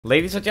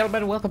Ladies and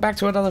gentlemen, welcome back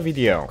to another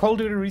video. Call of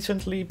Duty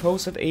recently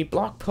posted a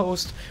blog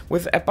post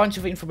with a bunch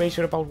of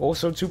information about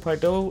Warzone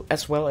 2.0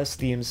 as well as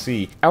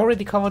DMZ. I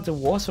already covered the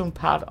Warzone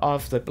part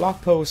of the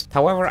blog post,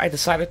 however I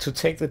decided to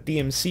take the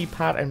DMZ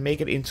part and make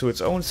it into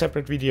its own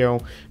separate video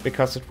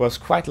because it was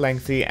quite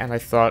lengthy and I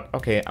thought,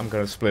 okay, I'm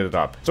gonna split it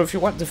up. So if you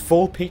want the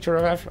full picture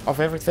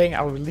of everything,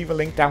 I will leave a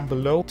link down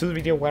below to the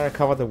video where I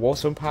cover the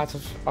Warzone part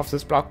of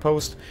this blog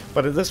post,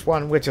 but in this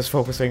one we're just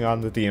focusing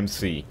on the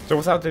DMZ. So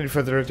without any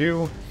further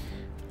ado,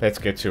 let's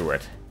get to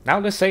it. Now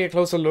let's take a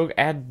closer look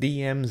at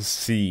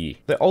DMZ.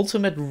 The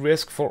ultimate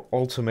risk for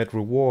ultimate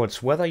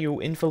rewards. Whether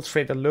you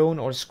infiltrate alone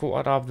or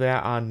squad up, there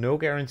are no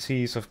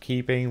guarantees of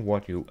keeping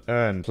what you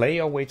earn. Play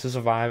your way to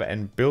survive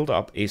and build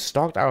up a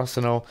stocked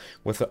arsenal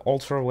with the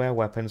ultra rare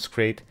weapons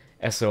crate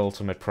as the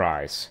ultimate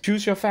prize.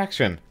 Choose your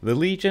faction. The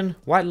Legion,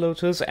 White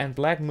Lotus and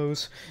Black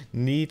Moose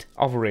need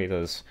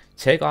operators.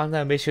 Take on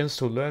their missions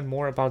to learn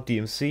more about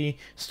DMZ,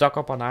 stock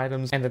up on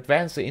items, and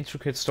advance the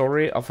intricate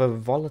story of a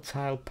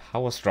volatile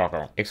power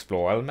struggle.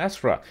 Explore Al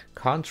Masra.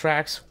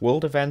 Contracts,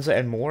 world events,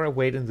 and more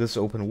await in this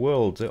open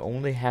world. The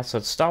only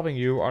hazards stopping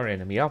you are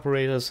enemy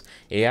operators,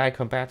 AI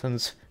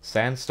combatants,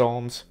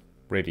 sandstorms,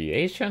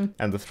 radiation,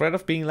 and the threat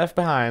of being left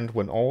behind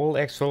when all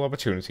exfil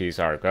opportunities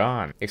are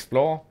gone.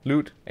 Explore,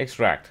 loot,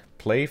 extract.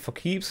 Play for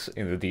keeps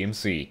in the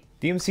DMZ.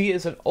 DMZ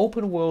is an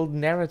open-world,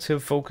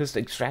 narrative-focused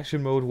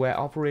extraction mode where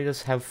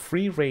operators have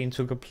free reign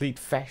to complete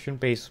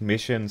faction-based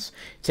missions,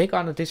 take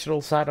on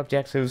additional side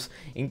objectives,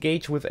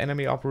 engage with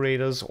enemy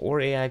operators or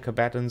AI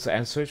combatants,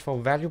 and search for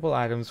valuable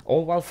items,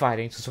 all while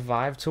fighting to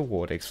survive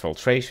toward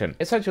exfiltration.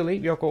 Essentially,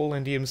 your goal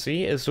in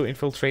DMZ is to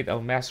infiltrate Al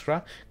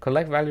Masra,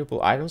 collect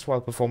valuable items while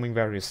performing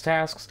various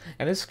tasks,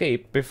 and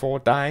escape before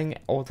dying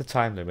or the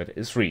time limit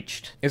is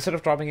reached. Instead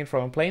of dropping in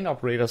from a plane,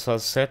 operators are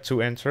set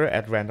to enter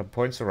at random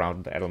points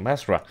around Al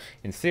Masra.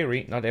 In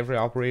theory, not every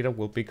operator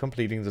will be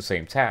completing the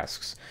same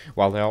tasks.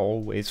 While there are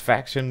always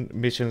faction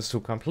missions to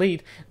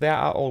complete, there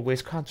are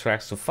always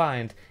contracts to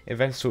find,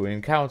 events to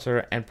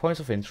encounter, and points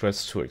of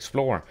interest to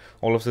explore.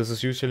 All of this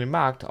is usually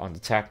marked on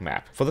the tag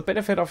map. For the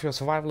benefit of your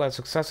survival and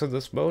success in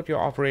this mode, your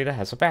operator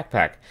has a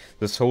backpack.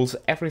 This holds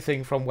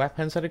everything from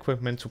weapons and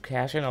equipment to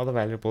cash and other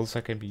valuables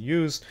that can be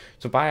used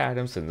to buy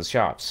items in the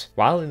shops.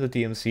 While in the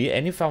DMZ,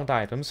 any found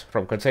items,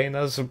 from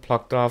containers,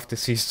 plucked off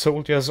deceased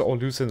soldiers, or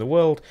loose in the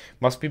world,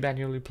 must be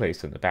manually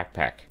placed in the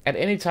backpack. At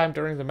any time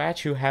during the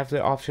match, you have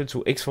the option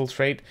to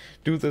exfiltrate.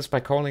 Do this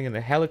by calling in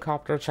a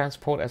helicopter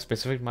transport at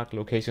specific marked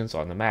locations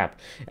on the map.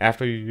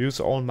 After you use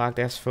all marked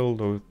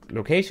exfil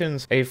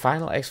locations, a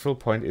final exfil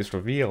point is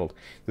revealed.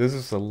 This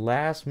is the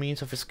last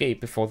means of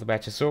escape before the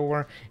match is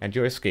over, and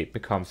your escape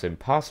becomes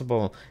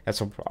impossible,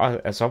 as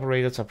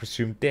operators are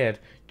presumed dead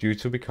due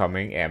to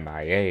becoming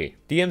MIA.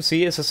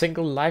 DMZ is a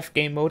single life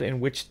game mode in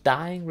which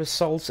dying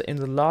results in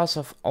the loss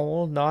of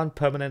all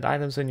non-permanent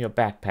items in your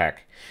backpack.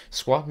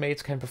 Squad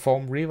mates can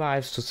perform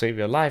revives to save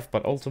your life,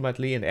 but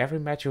ultimately in every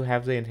match you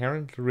have the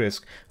inherent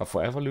risk of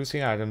forever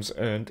losing items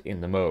earned in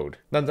the mode.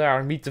 Then there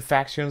are Meet the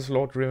Factions,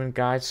 lore-driven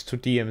guides to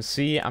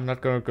DMZ. I'm not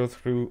going to go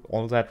through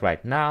all that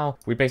right now.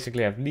 We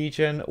basically have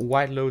Legion,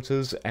 White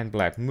Lotus and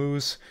Black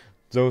Moose.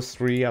 Those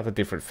three are the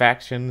different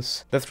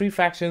factions. The three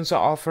factions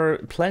offer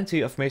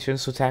plenty of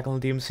missions to tackle in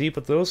DMZ,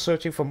 but those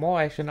searching for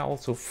more action are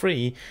also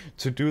free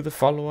to do the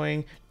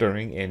following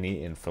during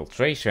any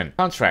infiltration.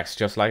 Contracts.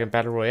 Just like in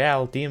Battle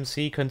Royale,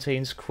 DMZ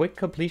contains quick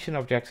completion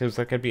objectives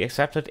that can be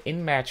accepted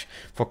in-match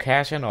for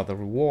cash and other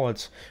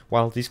rewards.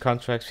 While these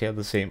contracts share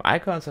the same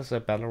icons as their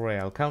Battle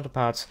Royale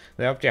counterparts,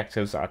 their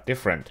objectives are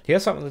different. Here are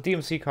some of the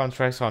DMZ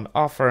contracts on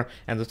offer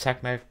and the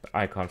tag map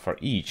icon for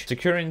each.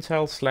 Secure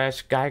Intel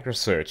 / Geiger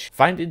Search.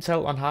 Find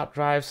intel on hard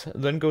drives,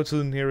 then go to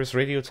the nearest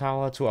radio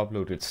tower to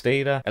upload its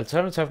data.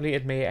 Alternatively,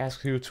 it may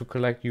ask you to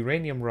collect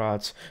uranium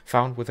rods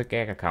found with a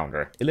Geiger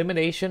counter.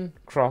 Elimination,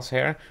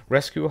 Crosshair,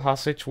 rescue a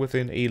hostage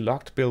within a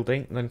locked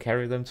building, then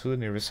carry them to the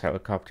nearest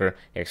helicopter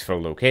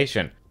exfil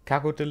location.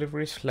 Cargo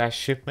delivery /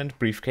 shipment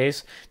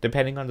briefcase.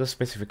 Depending on the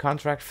specific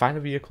contract, find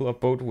a vehicle or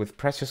boat with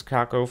precious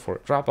cargo for a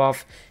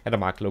drop-off at a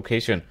marked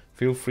location.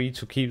 Feel free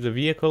to keep the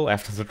vehicle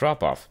after the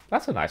drop-off.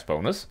 That's a nice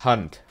bonus.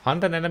 Hunt.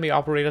 Hunt an enemy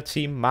operator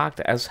team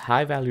marked as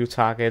high-value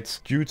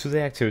targets due to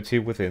their activity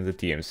within the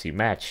DMZ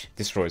match.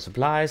 Destroy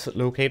supplies.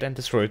 Locate and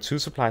destroy 2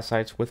 supply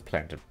sites with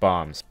planted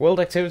bombs. World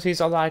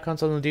activities. Other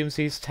icons on the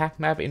DMZ's tag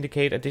map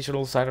indicate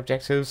additional side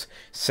objectives,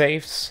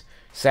 safes,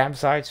 SAM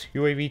sites,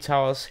 UAV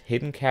towers,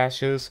 hidden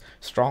caches,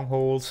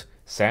 strongholds,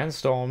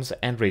 sandstorms,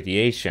 and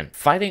radiation.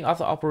 Fighting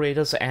other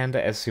operators and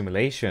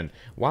assimilation.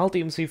 While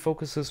DMZ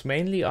focuses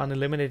mainly on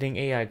eliminating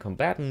AI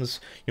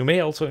combatants, you may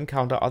also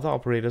encounter other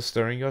operators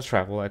during your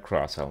travel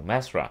across Al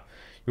Masra.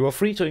 You are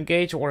free to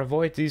engage or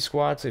avoid these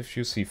squads if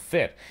you see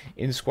fit.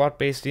 In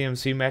squad-based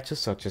DMZ matches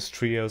such as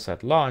trios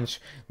at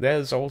launch, there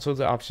is also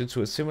the option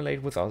to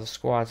assimilate with other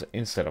squads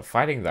instead of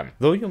fighting them.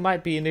 Though you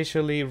might be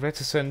initially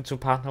reticent to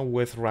partner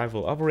with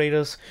rival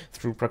operators,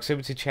 through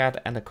proximity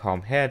chat and a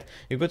calm head,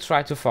 you could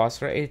try to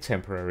foster a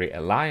temporary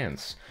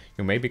alliance.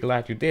 you may be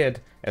glad you did,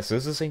 as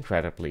this is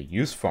incredibly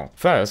useful.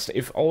 First,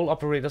 if all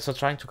operators are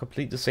trying to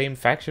complete the same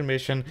faction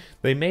mission,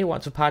 they may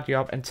want to party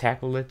up and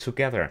tackle it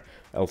together.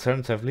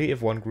 Alternatively,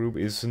 if one group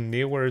is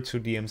newer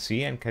to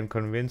DMZ and can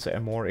convince a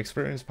more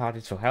experienced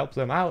party to help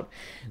them out,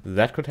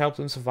 that could help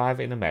them survive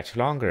in a match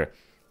longer.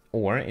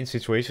 Or, in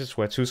situations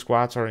where two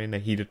squads are in a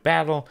heated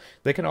battle,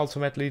 they can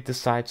ultimately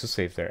decide to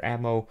save their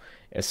ammo,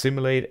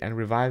 assimilate and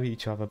revive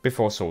each other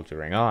before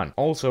soldiering on.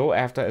 Also,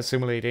 after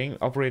assimilating,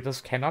 operators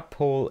cannot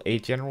pull a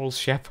General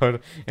Shepherd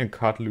and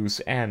cut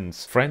loose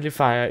ends. Friendly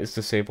fire is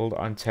disabled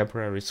on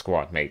temporary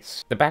squad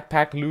mates. The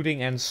backpack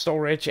looting and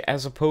storage,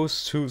 as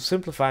opposed to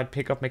simplified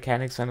pickup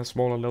mechanics and a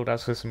smaller loadout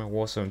system in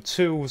Warzone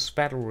 2's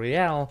Battle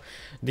Royale,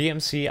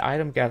 DMZ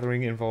item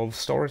gathering involves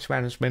storage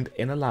management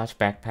in a large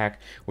backpack,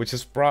 which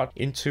is brought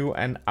into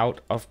and out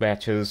of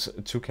batches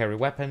to carry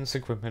weapons,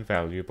 equipment,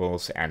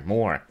 valuables, and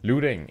more.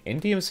 Looting. In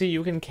DMZ,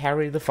 you can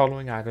carry the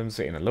following items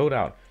in a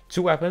loadout: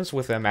 2 weapons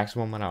with their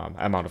maximum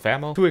amount of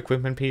ammo, 2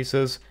 equipment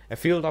pieces, a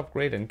field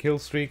upgrade and kill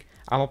streak,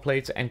 armor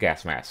plates and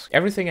gas masks.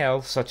 Everything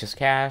else, such as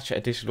cash,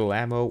 additional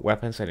ammo,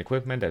 weapons and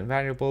equipment and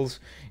valuables,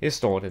 is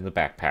stored in the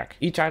backpack.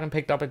 Each item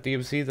picked up at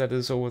DMZ that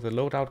is over the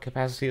loadout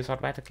capacity is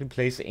automatically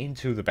placed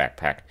into the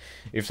backpack.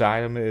 If the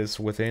item is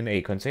within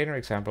a container,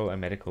 example a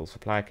medical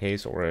supply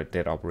case or a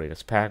dead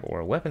operator's pack or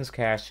a weapons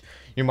cache,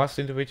 you must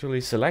individually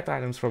select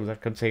items from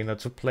that container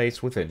to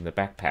place within the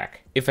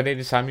backpack. If at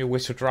any time you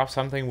wish to drop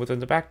something within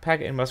the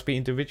backpack, it must be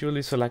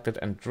individually selected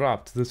and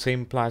dropped. The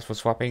same applies for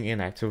swapping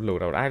inactive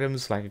loadout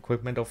items like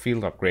equipment or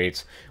field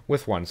upgrades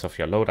with ones of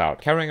your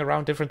loadout. Carrying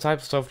around different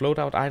types of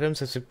loadout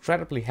items is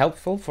incredibly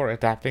helpful for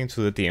adapting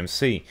to the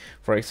DMZ.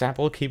 For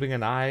example, keeping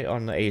an eye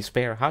on a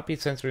spare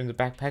heartbeat sensor in the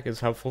backpack is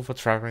helpful for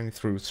traveling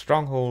through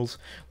strongholds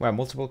where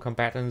multiple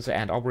combatants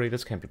and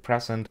operators can be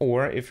present,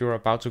 or if you're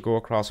about to go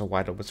across a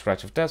wide open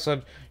stretch of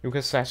desert, you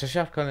can stash a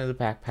shotgun in the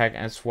backpack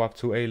and swap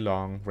to a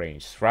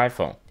long-range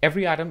rifle.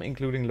 Every item,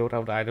 including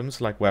loadout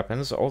items like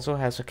weapons, also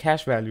has a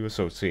cash value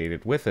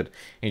associated with it.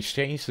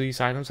 Exchange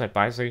these items at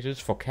buy stations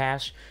for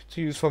cash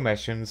to use for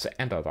missions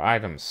and other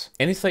items.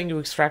 Anything you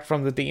extract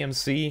from the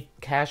DMZ,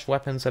 cash,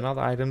 weapons and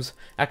other items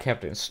are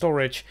kept in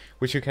storage,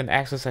 which you can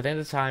access at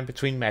any time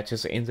between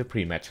matches in the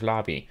pre-match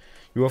lobby.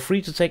 You are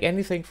free to take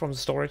anything from the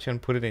storage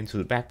and put it into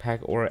the backpack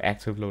or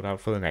active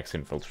loadout for the next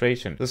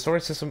infiltration. The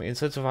storage system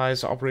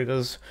incentivizes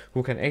operators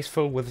who can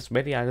exfil with as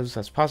many items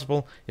as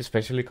possible,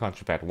 especially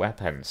contraband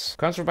weapons.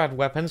 Contraband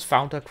weapons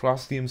found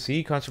across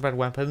DMZ. Contraband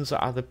weapons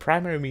are the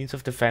primary means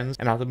of defense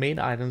and are the main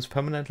items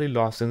permanently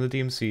lost in the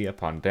DMZ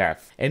upon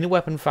death. Any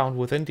weapon found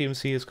within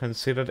DMZ is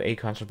considered a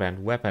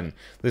contraband weapon.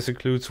 This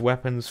includes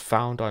weapons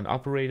found on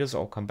operators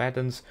or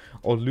combatants,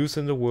 or loose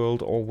in the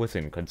world or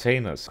within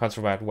containers.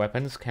 Contraband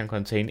weapons can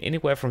contain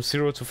anywhere from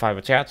 0 to 5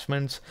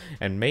 attachments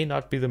and may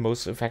not be the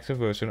most effective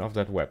version of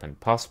that weapon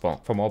possible.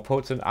 For more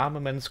potent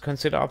armaments,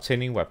 consider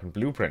obtaining weapon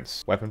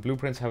blueprints. Weapon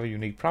blueprints have a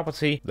unique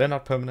property: they're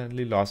not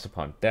permanently lost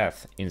upon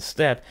death.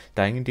 Instead,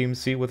 dying in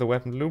DMZ with a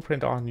weapon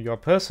blueprint on your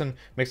person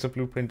makes the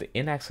blueprint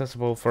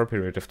inaccessible for a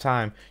period of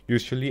time,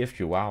 usually a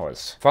few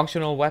hours.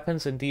 Functional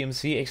weapons in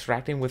DMZ,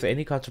 extracting with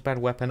any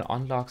contraband weapon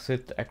unlocks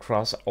it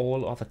across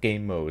all other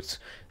game modes.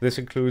 This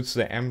includes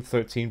the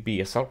M13B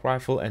assault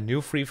rifle, a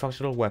new free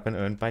functional weapon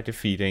earned by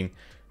defeating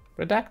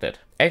redacted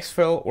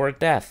exfil or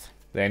death.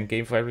 The end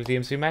game for every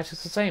DMZ match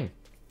is the same: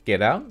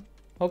 get out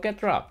or get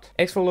dropped.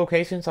 Exfil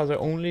locations are the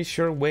only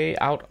sure way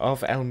out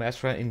of Al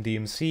Masra in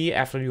DMZ.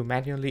 After you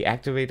manually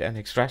activate an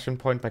extraction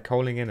point by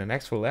calling in an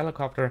exfil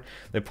helicopter,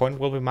 the point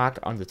will be marked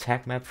on the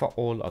tag map for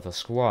all other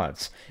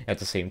squads. At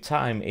the same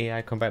time,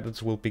 AI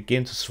combatants will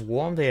begin to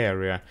swarm the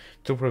area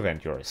to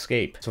prevent your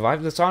escape.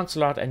 Survive this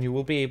onslaught and you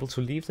will be able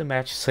to leave the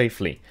match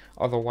safely.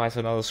 Otherwise,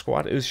 another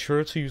squad is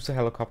sure to use the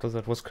helicopter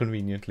that was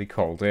conveniently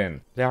called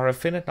in. There are a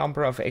finite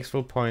number of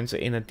exfil points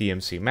in a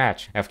DMZ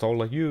match. After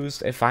all are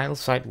used, a final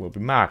site will be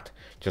marked.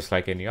 Just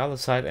like any other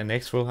site, an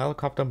exfil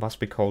helicopter must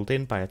be called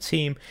in by a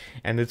team,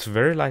 and it's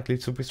very likely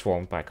to be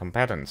swarmed by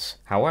combatants.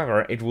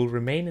 However, it will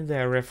remain in the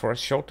area for a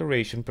short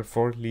duration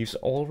before it leaves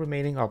all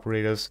remaining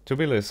operators to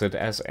be listed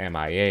as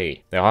MIA.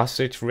 The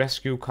hostage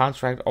rescue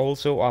contract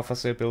also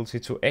offers the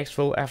ability to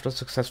exfil after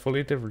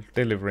successfully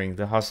delivering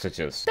the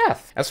hostages.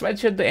 Death. As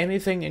mentioned,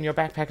 anything in your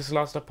backpack is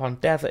lost upon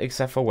death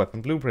except for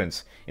weapon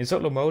blueprints. In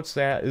solo modes,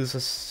 there is a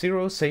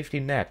zero safety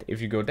net.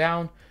 If you go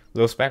down,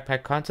 those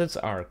backpack contents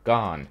are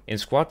gone. In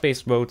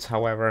squad-based modes,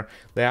 however,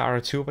 there are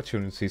 2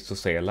 opportunities to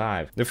stay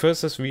alive. The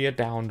first is via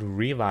downed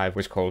revive,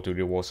 which Call of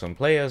Duty Warzone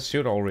players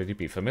should already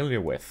be familiar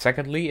with.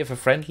 Secondly, if a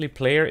friendly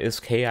player is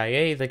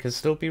KIA, they can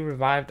still be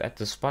revived at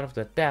the spot of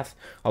their death,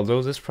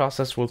 although this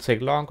process will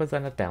take longer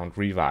than a downed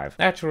revive.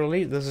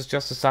 Naturally, this is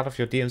just the start of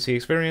your DMZ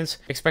experience.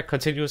 Expect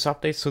continuous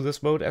updates to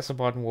this mode as the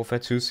Modern Warfare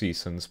 2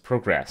 seasons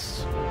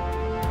progress.